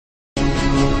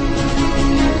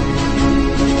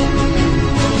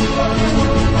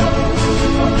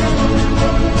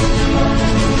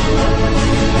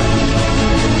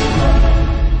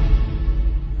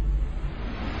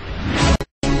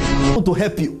come to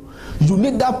help you. You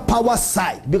need that power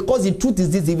side, because the truth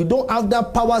is this: if you don't have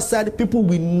that power side, people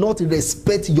will not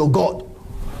respect your God.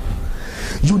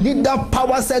 You need that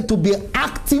power side to be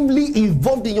actively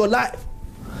involved in your life.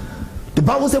 The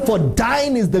Bible says, for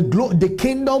thine is the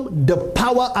kingdom, the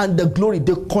power, and the glory.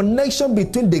 The connection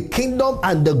between the kingdom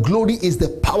and the glory is the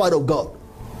power of God.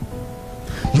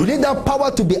 You need that power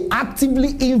to be actively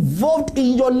involved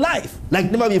in your life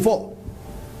like never before.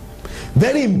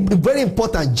 Very, very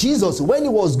important. Jesus, when he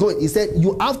was going, he said,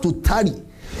 you have to tarry.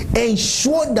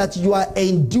 Ensure that you are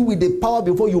endued with the power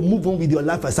before you move on with your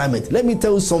life assignment. Let me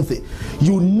tell you something.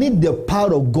 You need the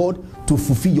power of God to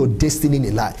fulfill your destiny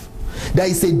in life. There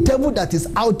is a devil that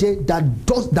is out there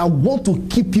that want to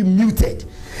keep you muted.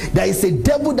 There is a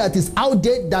devil that is out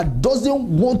there that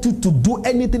doesn't want you to do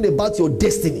anything about your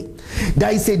destiny.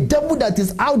 There is a devil that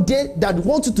is out there that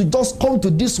wants you to just come to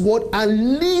this world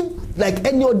and live like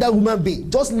any other human being.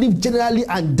 Just live generally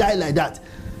and die like that.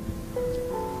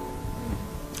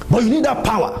 But you need that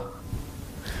power.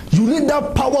 You need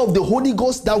that power of the Holy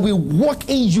Ghost that will work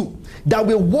in you. That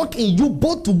will work in you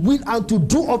both to will and to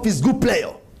do of his good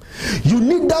pleasure. You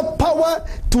need that power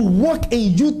to work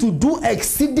in you to do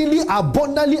exceedingly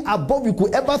abundantly above you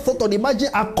could ever thought or imagine,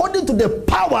 according to the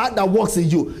power that works in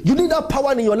you. You need that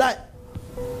power in your life.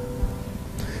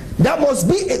 There must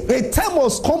be a time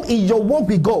must come in your walk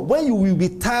with God when you will be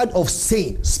tired of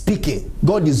speaking,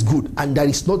 God is good, and there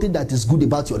is nothing that is good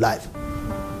about your life.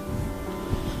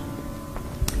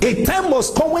 A time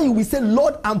must come when you will say,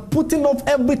 Lord, I'm putting off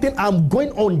everything. I'm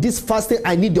going on this fasting.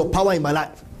 I need your power in my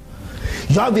life.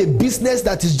 You have a business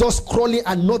that is just crawling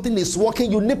and nothing is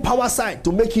working. You need power side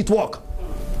to make it work.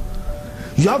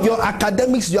 You have your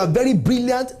academics. You are very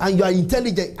brilliant and you are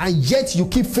intelligent, and yet you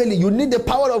keep failing. You need the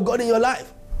power of God in your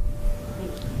life.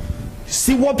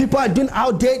 See what people are doing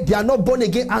out there. They are not born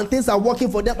again and things are working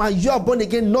for them, and you are born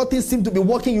again. Nothing seems to be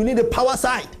working. You need the power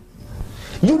side.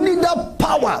 You need that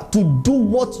power to do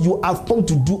what you have come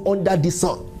to do under the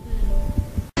sun.